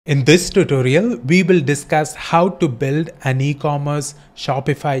In this tutorial, we will discuss how to build an e-commerce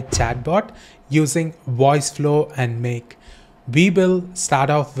Shopify chatbot using VoiceFlow and Make. We will start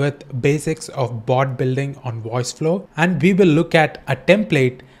off with basics of bot building on VoiceFlow, and we will look at a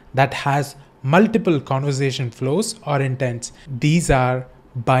template that has multiple conversation flows or intents. These are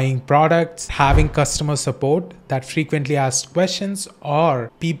buying products, having customer support that frequently asked questions,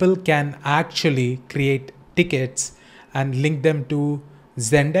 or people can actually create tickets and link them to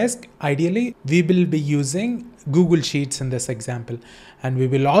Zendesk. Ideally, we will be using Google Sheets in this example, and we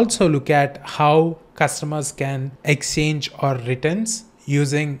will also look at how customers can exchange or returns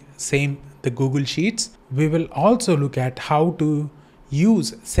using the Google Sheets. We will also look at how to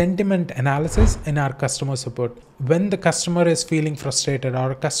use sentiment analysis in our customer support. When the customer is feeling frustrated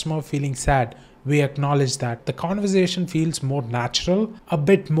or a customer feeling sad, we acknowledge that the conversation feels more natural, a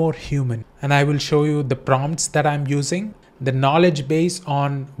bit more human. And I will show you the prompts that I'm using. The knowledge base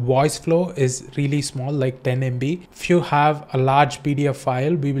on VoiceFlow is really small, like 10 MB. If you have a large PDF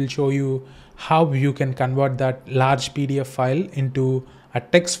file, we will show you how you can convert that large PDF file into a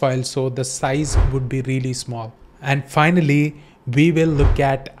text file so the size would be really small. And finally, we will look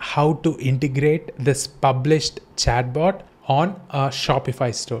at how to integrate this published chatbot on a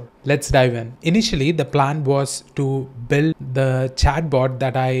Shopify store. Let's dive in. Initially, the plan was to build the chatbot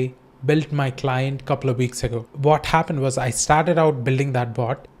that I built my client a couple of weeks ago. What happened was I started out building that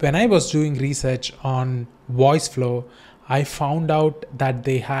bot. When I was doing research on VoiceFlow, I found out that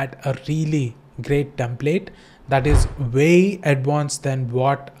they had a really great template that is way advanced than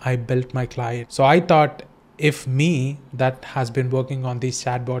what I built my client. So I thought, if me that has been working on these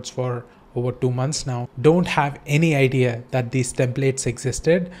chatbots for over 2 months now don't have any idea that these templates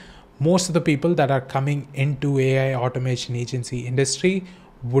existed, most of the people that are coming into AI automation agency industry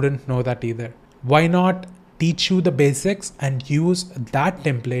wouldn't know that either. Why not teach you the basics and use that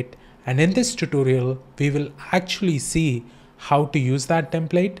template? And in this tutorial, we will actually see how to use that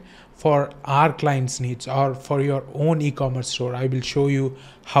template for our clients' needs or for your own e-commerce store. I will show you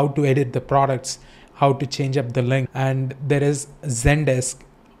how to edit the products, how to change up the link, and there is Zendesk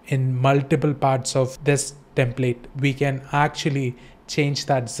in multiple parts of this template. We can actually change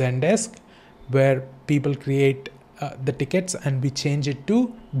that Zendesk where people create the tickets and we change it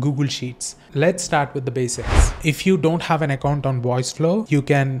to Google Sheets. Let's start with the basics. If you don't have an account on VoiceFlow, you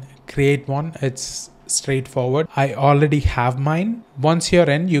can create one. It's straightforward. I already have mine. Once you're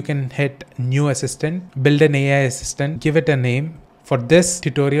in, you can hit New Assistant, build an AI assistant, give it a name. For this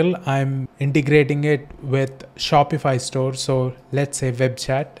tutorial, I'm integrating it with Shopify store. So let's say web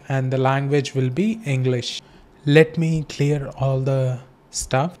chat, and the language will be English. Let me clear all the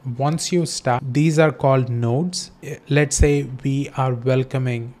stuff. Once you start, these are called nodes. Let's say we are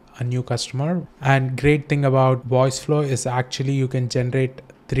welcoming a new customer, and great thing about VoiceFlow is actually you can generate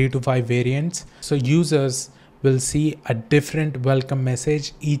 3 to 5 variants. So users will see a different welcome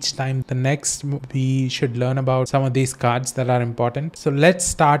message each time. The next, we should learn about some of these cards that are important. So let's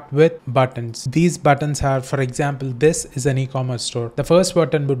start with buttons. These buttons are, for example, this is an e-commerce store. The first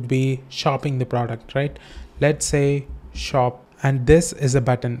button would be shopping the product, right? Let's say shop, and this is a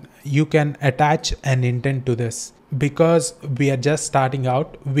button. You can attach an intent to this. Because we are just starting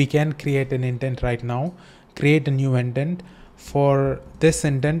out, we can create an intent right now, create a new intent. For this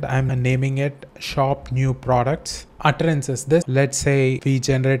intent, I'm naming it shop new products. Utterances, this, let's say we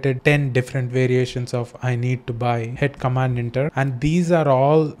generated 10 different variations of I need to buy, hit command enter, and these are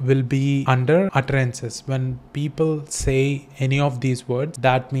all will be under utterances. When people say any of these words,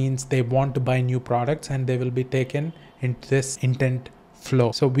 that means they want to buy new products and they will be taken into this intent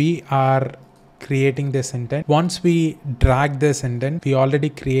flow. So we are creating this intent. Once we drag this intent, we already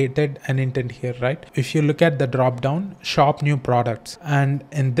created an intent here, right? If you look at the drop down, shop new products, and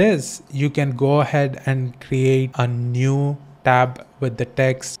in this you can go ahead and create a new tab with the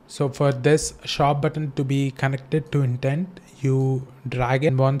text. So for this shop button to be connected to intent, you drag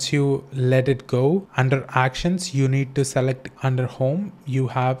it. Once you let it go, under actions, you need to select under home, you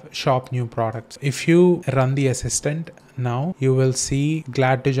have shop new products. If you run the assistant now, you will see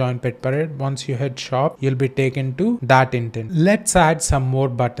glad to join Pet Parade. Once you hit shop, you'll be taken to that intent. Let's add some more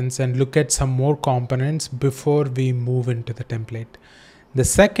buttons and look at some more components before we move into the template. The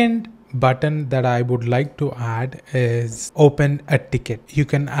second button that I would like to add is open a ticket. You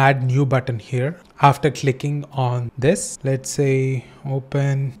can add new button here after clicking on this. Let's say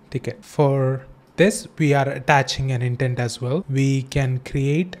open ticket. For this, we are attaching an intent as well. We can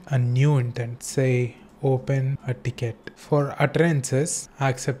create a new intent, say open a ticket. For utterances,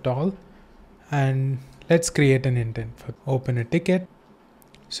 accept all, and let's create an intent for open a ticket.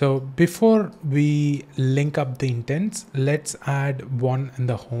 So before we link up the intents, let's add one in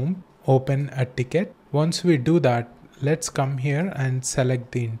the home, open a ticket. Once we do that, let's come here and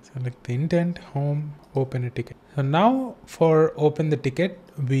select the intent, home, open a ticket. So now for open the ticket,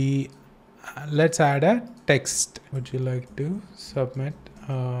 let's add a text. Would you like to submit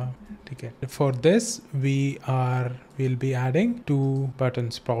a ticket? For this, we'll be adding two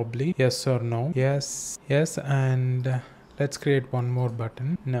buttons probably, yes or no. Yes, and let's create one more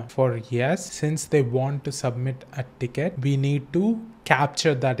button. Now for yes, since they want to submit a ticket, we need to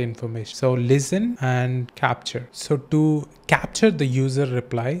capture that information. So listen and capture. So to capture the user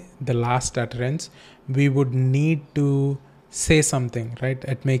reply, the last utterance, we would need to say something, right?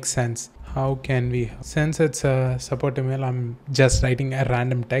 It makes sense. How can we help? Since it's a support email, I'm just writing a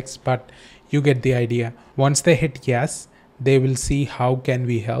random text, but you get the idea. Once they hit yes, they will see how can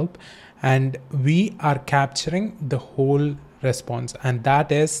we help, and we are capturing the whole response, and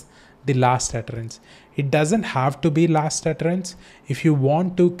that is the last utterance. It doesn't have to be last utterance. If you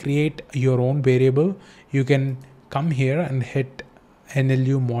want to create your own variable, you can come here and hit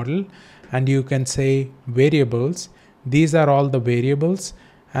NLU model, and you can say variables. These are all the variables.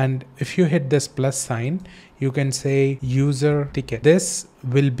 And if you hit this plus sign, you can say user ticket. This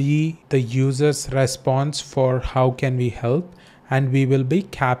will be the user's response for how can we help, and we will be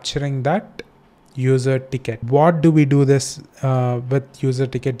capturing that user ticket. What do we do this with user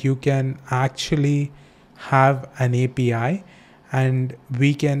ticket? You can actually have an API, and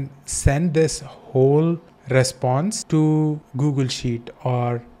we can send this whole response to Google Sheet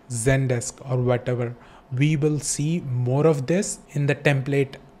or Zendesk or whatever. We will see more of this in the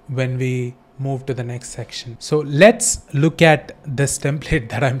template when we move to the next section. So let's look at this template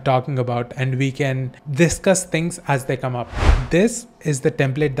that I'm talking about, and we can discuss things as they come up. This is the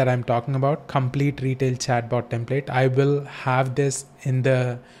template that I'm talking about, complete retail chatbot template. I will have this in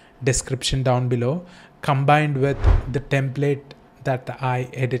the description down below, combined with the template that I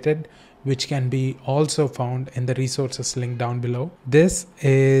edited, which can be also found in the resources link down below. This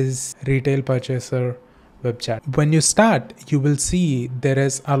is retail purchaser web chat. When you start, you will see there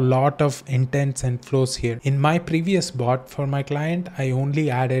is a lot of intents and flows here. In my previous bot for my client, I only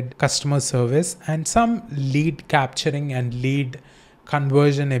added customer service and some lead capturing and lead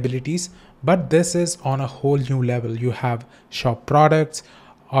conversion abilities, but this is on a whole new level. You have shop products,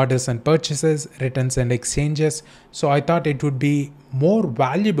 orders and purchases, returns and exchanges. So I thought it would be more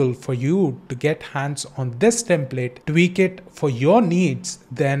valuable for you to get hands on this template, tweak it for your needs,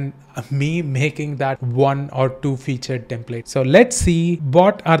 than me making that one or two featured template. So let's see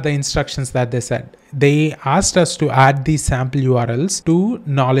what are the instructions that they said. They asked us to add these sample URLs to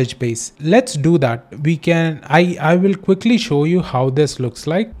knowledge base. Let's do that. I will quickly show you how this looks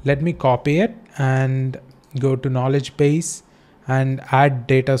like. Let me copy it and go to knowledge base and add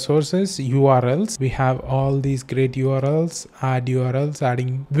data sources, URLs. We have all these great URLs, add URLs,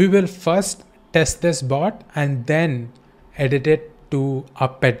 adding. We will first test this bot and then edit it to a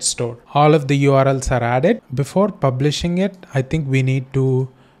pet store. All of the URLs are added. Before publishing it, I think we need to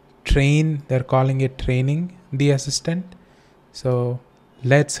train, they're calling it training the assistant. So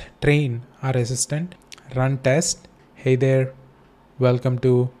let's train our assistant, run test. Hey there, welcome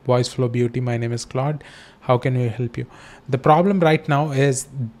to VoiceFlow Beauty. My name is Claude. How can we help you? The problem right now is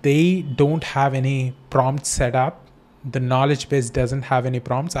they don't have any prompts set up. The knowledge base doesn't have any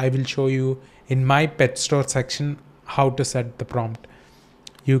prompts. I will show you in my pet store section how to set the prompt.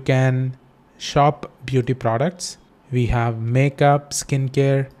 You can shop beauty products. We have makeup,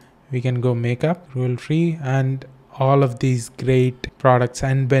 skincare. We can go makeup, rule free, and all of these great products.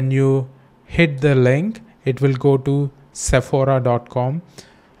 And when you hit the link, it will go to Sephora.com.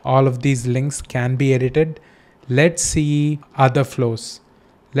 All of these links can be edited. Let's see other flows.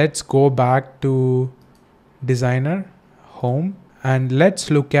 Let's go back to designer, home, and let's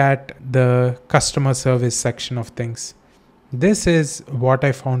look at the customer service section of things. This is what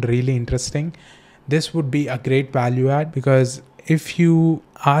I found really interesting. This would be a great value add, because if you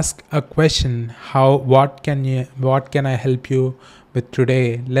ask a question, what can I help you with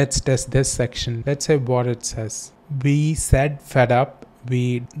today? Let's test this section. Let's say what it says. We said fed up.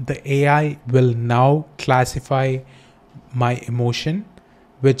 The AI will now classify my emotion,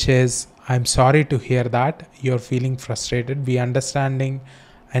 which is, I'm sorry to hear that you're feeling frustrated. We understanding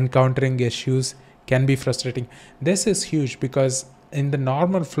encountering issues can be frustrating. This is huge, because in the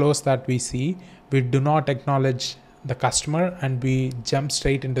normal flows that we see, we do not acknowledge the customer and we jump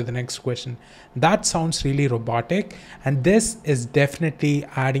straight into the next question. That sounds really robotic, and this is definitely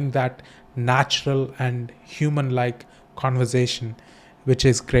adding that natural and human-like conversation, which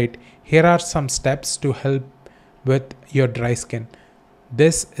is great. Here are some steps to help with your dry skin.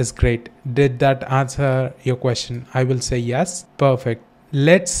 This is great. Did that answer your question? I will say yes. Perfect.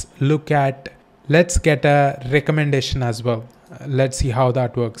 Let's get a recommendation as well. Let's see how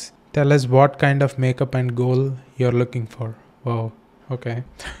that works. Tell us what kind of makeup and goal you're looking for. Wow. Okay.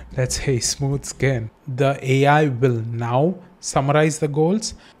 Let's say smooth skin. The AI will now summarize the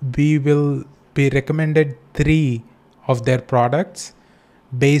goals. We will be recommended 3 of their products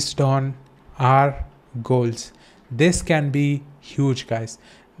based on our goals. This can be huge, guys.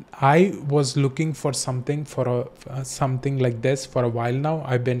 I was looking for something something like this for a while now.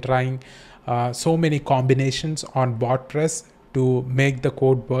 I've been trying so many combinations on WordPress to make the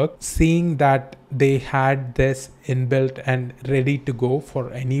code work. Seeing that they had this inbuilt and ready to go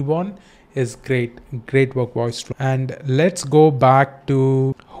for anyone is great. Great work, VoiceFlow. And let's go back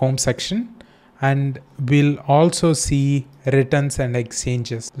to home section, and we'll also see returns and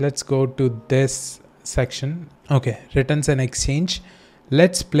exchanges. Let's go to this section. Okay, returns and exchange.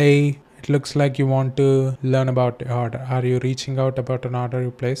 Let's play. It looks like you want to learn about your order. Are you reaching out about an order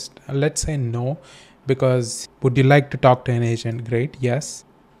you placed? Let's say no, because would you like to talk to an agent? Great, yes.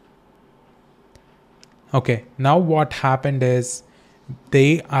 Okay, now what happened is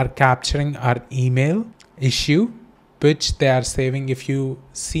they are capturing our email issue, which they are saving. If you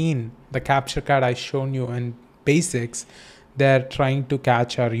seen the capture card I shown you in basics, they're trying to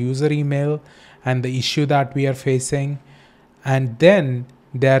catch our user email and the issue that we are facing, and then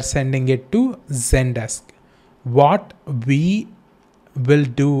they are sending it to Zendesk. What we will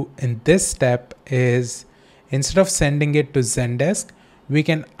do in this step is, instead of sending it to Zendesk, we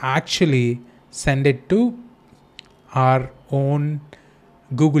can actually send it to our own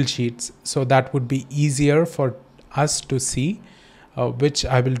Google Sheets. So that would be easier for us to see, which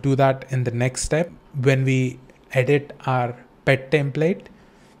I will do that in the next step when we edit our pet template.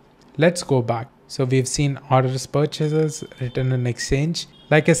 Let's go back. So we've seen orders, purchases, return and exchange.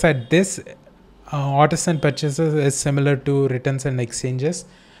 Like I said, this orders and purchases is similar to returns and exchanges.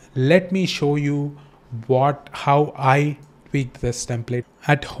 Let me show you how I tweaked this template.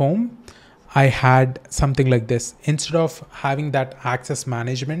 At home, I had something like this. Instead of having that access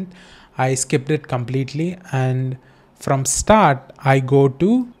management, I skipped it completely. And from start, I go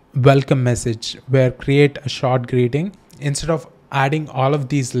to welcome message, where create a short greeting. Instead of adding all of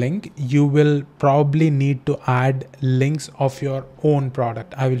these links, you will probably need to add links of your own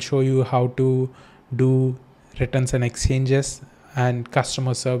product. I will show you how to do returns and exchanges and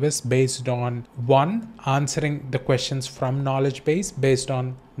customer service based on, one, answering the questions from knowledge base based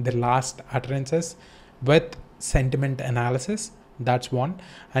on the last utterances with sentiment analysis. That's one.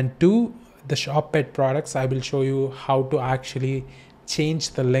 And two, the shop pet products, I will show you how to actually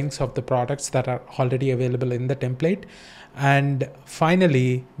change the links of the products that are already available in the template. And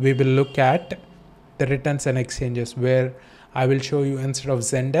finally, we will look at the returns and exchanges, where I will show you, instead of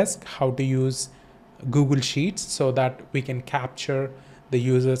Zendesk, how to use Google Sheets so that we can capture the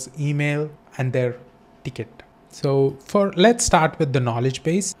user's email and their ticket. So let's start with the knowledge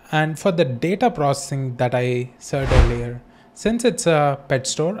base. And for the data processing that I said earlier, since it's a pet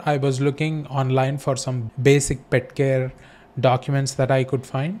store, I was looking online for some basic pet care documents that I could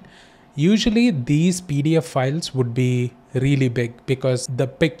find. Usually these PDF files would be really big because the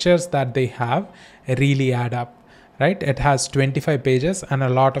pictures that they have really add up, right? It has 25 pages and a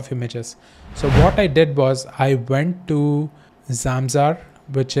lot of images. So what I did was I went to Zamzar,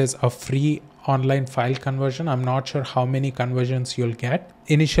 which is a free online file conversion. I'm not sure how many conversions you'll get.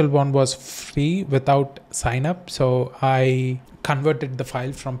 Initial one was free without sign up. So I converted the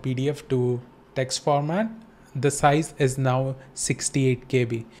file from PDF to text format. The size is now 68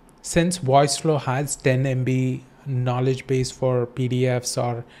 KB. Since VoiceFlow has 10 MB knowledge base for PDFs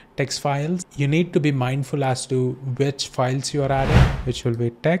or text files, you need to be mindful as to which files you are adding, which will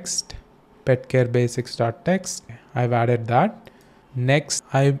be text, petcarebasics.txt. I've added that. Next,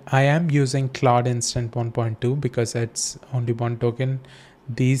 I am using Cloud Instant 1.2 because it's only one token.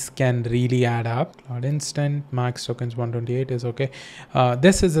 These can really add up. Cloud Instant, max tokens 128 is okay.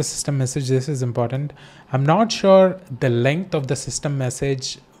 This is a system message. This is important. I'm not sure the length of the system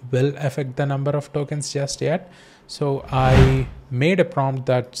message will affect the number of tokens just yet. So I made a prompt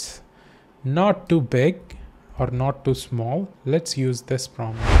that's not too big or not too small. Let's use this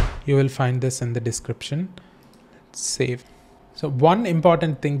prompt. You will find this in the description. Let's save. So one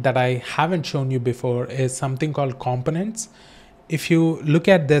important thing that I haven't shown you before is something called components. If you look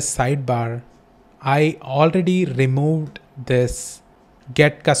at this sidebar, I already removed this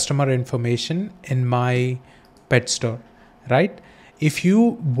get customer information in my pet store, right? If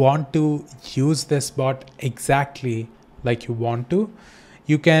you want to use this bot exactly like you want to,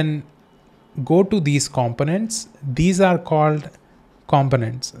 you can go to these components. These are called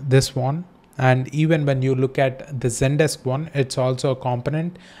components, this one. And even when you look at the Zendesk one, it's also a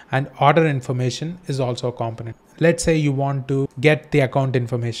component, and order information is also a component. Let's say you want to get the account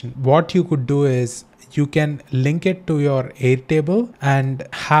information. What you could do is you can link it to your Airtable and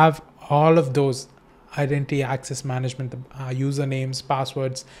have all of those identity access management, usernames,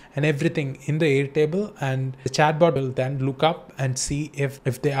 passwords, and everything in the Airtable, and the chatbot will then look up and see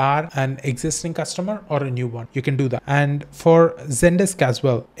if they are an existing customer or a new one. You can do that. And for Zendesk as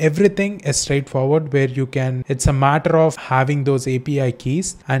well, everything is straightforward, where you can, it's a matter of having those API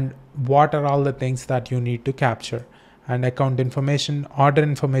keys and what are all the things that you need to capture. And account information, order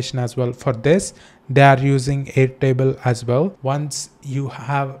information as well. For this, they are using Airtable as well. Once you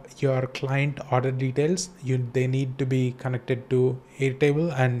have your client order details, they need to be connected to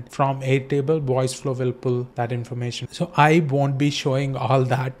Airtable, and from Airtable, VoiceFlow will pull that information. So I won't be showing all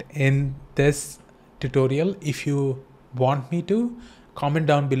that in this tutorial. If you want me to, comment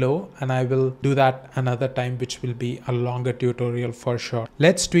down below and I will do that another time, which will be a longer tutorial for sure.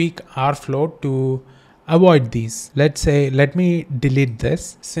 Let's tweak our flow to avoid these. Let's say, let me delete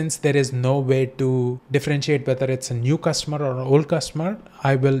this. Since there is no way to differentiate whether it's a new customer or an old customer,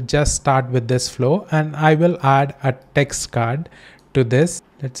 I will just start with this flow and I will add a text card to this.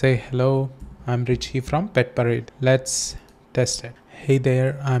 Let's say, hello, I'm Richie from Pet Parade. Let's test it. Hey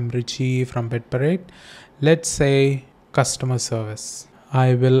there, I'm Richie from Pet Parade. Let's say customer service.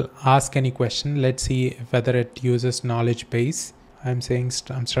 I will ask any question. Let's see whether it uses knowledge base. I'm saying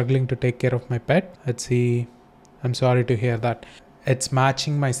I'm struggling to take care of my pet. Let's see. I'm sorry to hear that. It's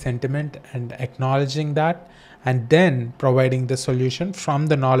matching my sentiment and acknowledging that, and then providing the solution from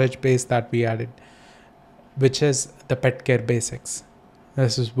the knowledge base that we added, which is the pet care basics.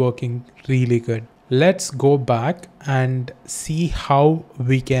 This is working really good. Let's go back and see how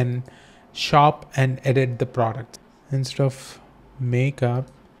we can shop and edit the product. Instead of makeup,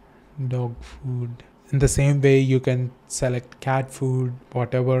 dog food. In the same way, you can select cat food,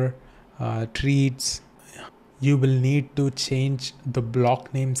 whatever, treats. You will need to change the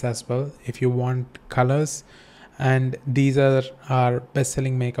block names as well if you want colors. And these are our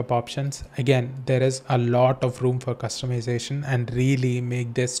best-selling makeup options. Again, there is a lot of room for customization and really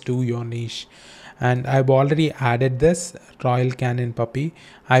make this to your niche. And I've already added this Royal Canin puppy.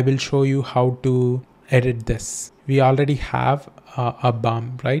 I will show you how to edit this. We already have a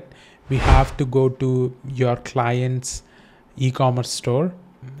bum, right? We have to go to your client's e-commerce store.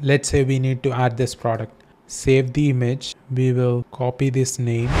 Let's say we need to add this product. Save the image. We will copy this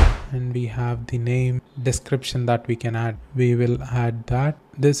name and we have the name description that we can add. We will add that.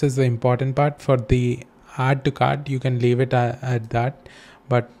 This is the important part. For the add to cart, you can leave it at that.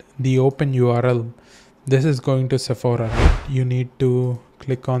 But the open URL, this is going to Sephora, right? You need to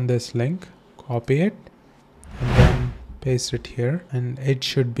click on this link, copy it, and then paste it here, and it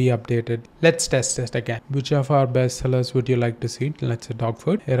should be updated. Let's test it again. Which of our best sellers would you like to see? Let's say dog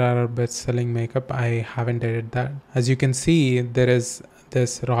food. Here are our best selling makeup. I haven't edited that. As you can see, there is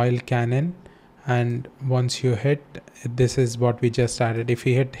this Royal Canin, and once you hit, this is what we just added. If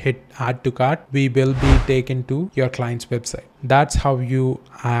we hit add to cart, we will be taken to your client's website. That's how you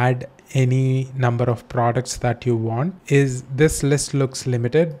add any number of products that you want. This list looks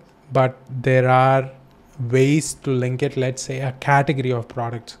limited, but there are ways to link it. Let's say a category of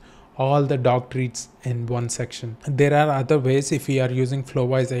products, all the dog treats in one section. There are other ways if we are using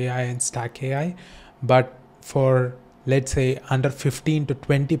Flowwise AI and Stack AI, but for let's say under 15 to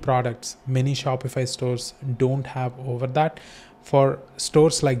 20 products, many Shopify stores don't have over that. For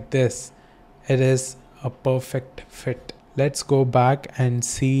stores like this, it is a perfect fit. Let's go back and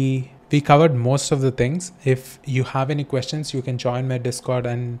see. We covered most of the things. If you have any questions, you can join my Discord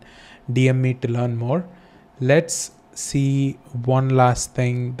and DM me to learn more. Let's see one last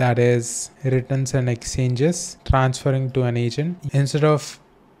thing, that is returns and exchanges, transferring to an agent. Instead of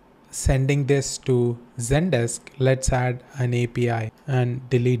sending this to Zendesk, let's add an API and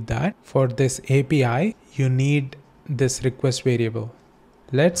delete that. For this API, you need this request variable.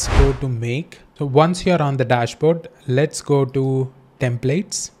 Let's go to make. So once you're on the dashboard, let's go to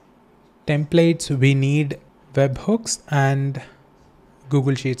templates. Templates, we need webhooks and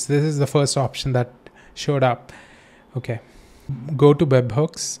Google Sheets. This is the first option that showed up. Okay, go to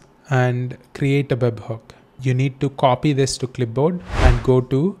webhooks and create a webhook. You need to copy this to clipboard and go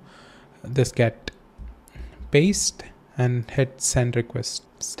to this get, paste and hit send request.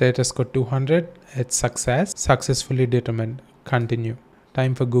 Status code 200. It's successfully determined. Continue.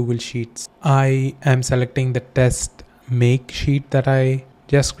 Time for Google Sheets. I am selecting the test make sheet that I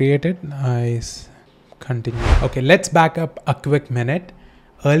just created. I continue. Okay, let's back up a quick minute.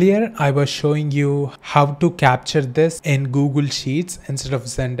 Earlier, I was showing you how to capture this in Google Sheets instead of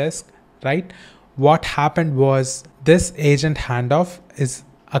Zendesk, right? What happened was this agent handoff is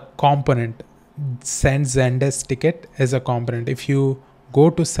a component. Send Zendesk ticket is a component. If you go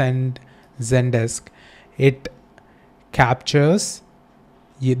to send Zendesk, it captures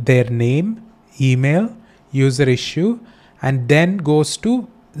their name, email, user issue, and then goes to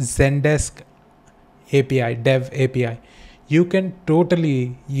Zendesk API, dev API. You can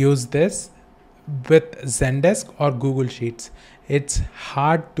totally use this with Zendesk or Google Sheets. It's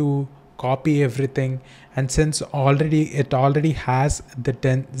hard to copy everything, and since it already has the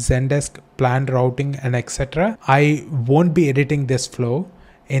Zendesk planned routing and etc., I won't be editing this flow.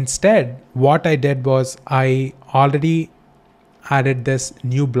 Instead, what I did was I already added this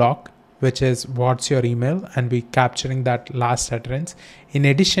new block, which is what's your email, and we capturing that last utterance. In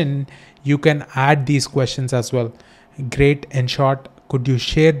addition, you can add these questions as well. Great, in short, could you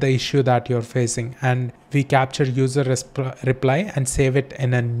share the issue that you're facing? And we capture user reply and save it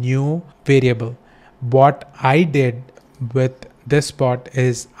in a new variable. What I did with this bot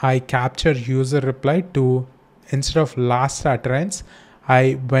is I capture user reply to, instead of last utterance,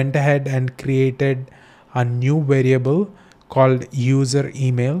 I went ahead and created a new variable called user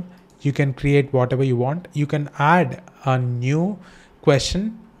email. You can create whatever you want. You can add a new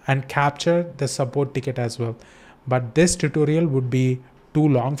question and capture the support ticket as well. But this tutorial would be too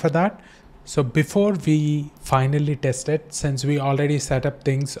long for that. So before we finally test it, since we already set up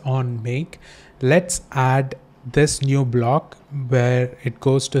things on Make, let's add this new block where it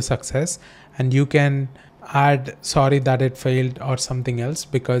goes to success, and you can add sorry that it failed or something else,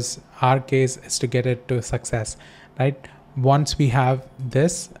 because our case is to get it to success, right? Once we have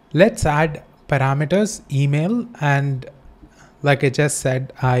this, let's add parameters, email, and like I just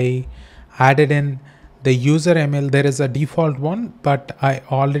said, I added in the user email. There is a default one, but I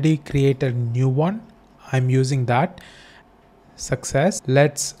already created a new one. I'm using that. Success.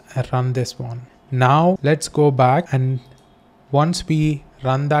 Let's run this one. Now let's go back, and once we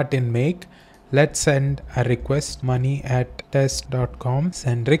run that in Make, let's send a request, money@test.com,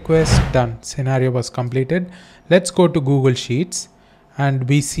 send request, done. Scenario was completed. Let's go to Google Sheets, and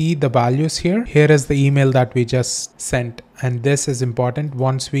we see the values here. Here is the email that we just sent, and this is important.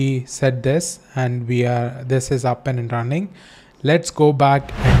 Once we set this and this is up and running, let's go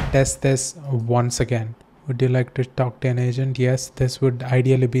back and test this once again. Would you like to talk to an agent? Yes, this would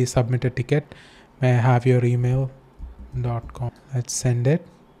ideally be submit a ticket. May I have your email.com? Let's send it,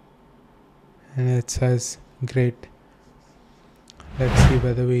 and it says great. Let's see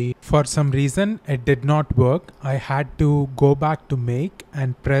whether for some reason it did not work. I had to go back to Make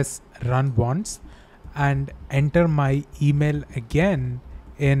and press run once and enter my email again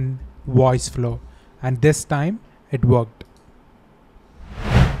in VoiceFlow, and this time it worked.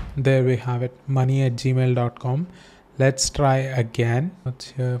 There we have it, money@gmail.com. Let's try again.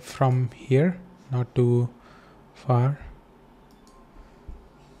 Let's from here, not too far.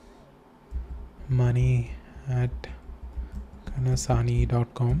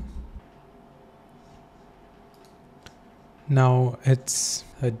 money@kanasani.com. Now it's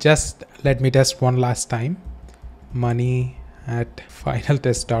just let me test one last time.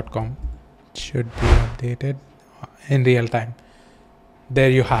 money@finaltest.com should be updated in real time. There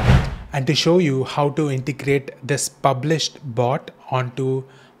you have it. And to show you how to integrate this published bot onto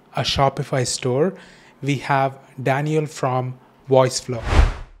a Shopify store, we have Daniel from VoiceFlow.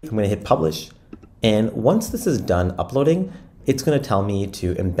 I'm going to hit publish. And once this is done uploading, it's going to tell me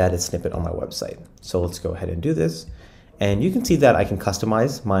to embed a snippet on my website. So let's go ahead and do this. And you can see that I can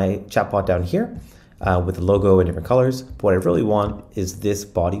customize my chatbot down here with the logo in different colors. But what I really want is this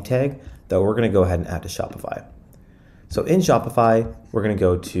body tag that we're going to go ahead and add to Shopify. So in Shopify, we're going to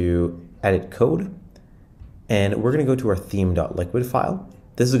go to edit code, and we're going to go to our theme.liquid file.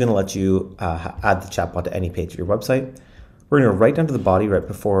 This is going to let you add the chatbot to any page of your website. We're going to write down to the body right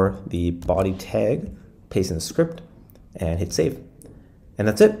before the body tag, paste in the script, and hit save. And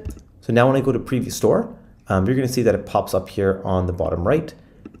that's it. So now when I go to preview store, you're going to see that it pops up here on the bottom right,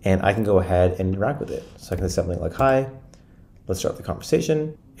 and I can go ahead and interact with it. So I can say something like, hi, let's start the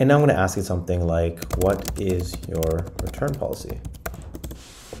conversation. And now I'm going to ask it something like, what is your return policy?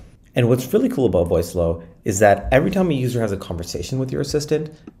 And what's really cool about VoiceFlow is that every time a user has a conversation with your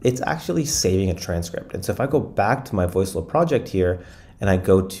assistant, it's actually saving a transcript. And so if I go back to my VoiceFlow project here and I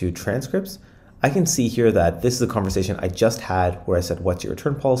go to transcripts, I can see here that this is a conversation I just had where I said, what's your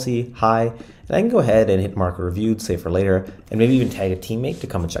return policy? Hi. And I can go ahead and hit mark reviewed, save for later, and maybe even tag a teammate to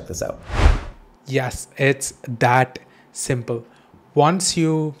come and check this out. Yes, it's that simple.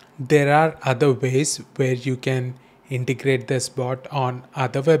 There are other ways where you can integrate this bot on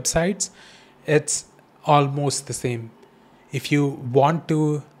other websites, it's almost the same. If you want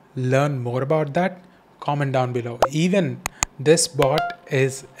to learn more about that, comment down below. Even this bot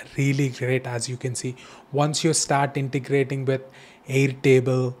is really great, as you can see. Once you start integrating with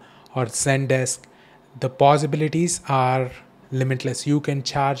Airtable or Zendesk, the possibilities are limitless. You can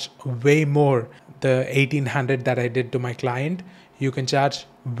charge way more. The 1800 that I did to my client, you can charge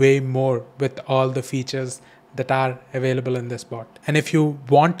way more with all the features that are available in this bot. And if you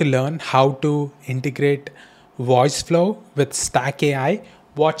want to learn how to integrate VoiceFlow with Stack AI,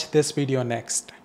 watch this video next.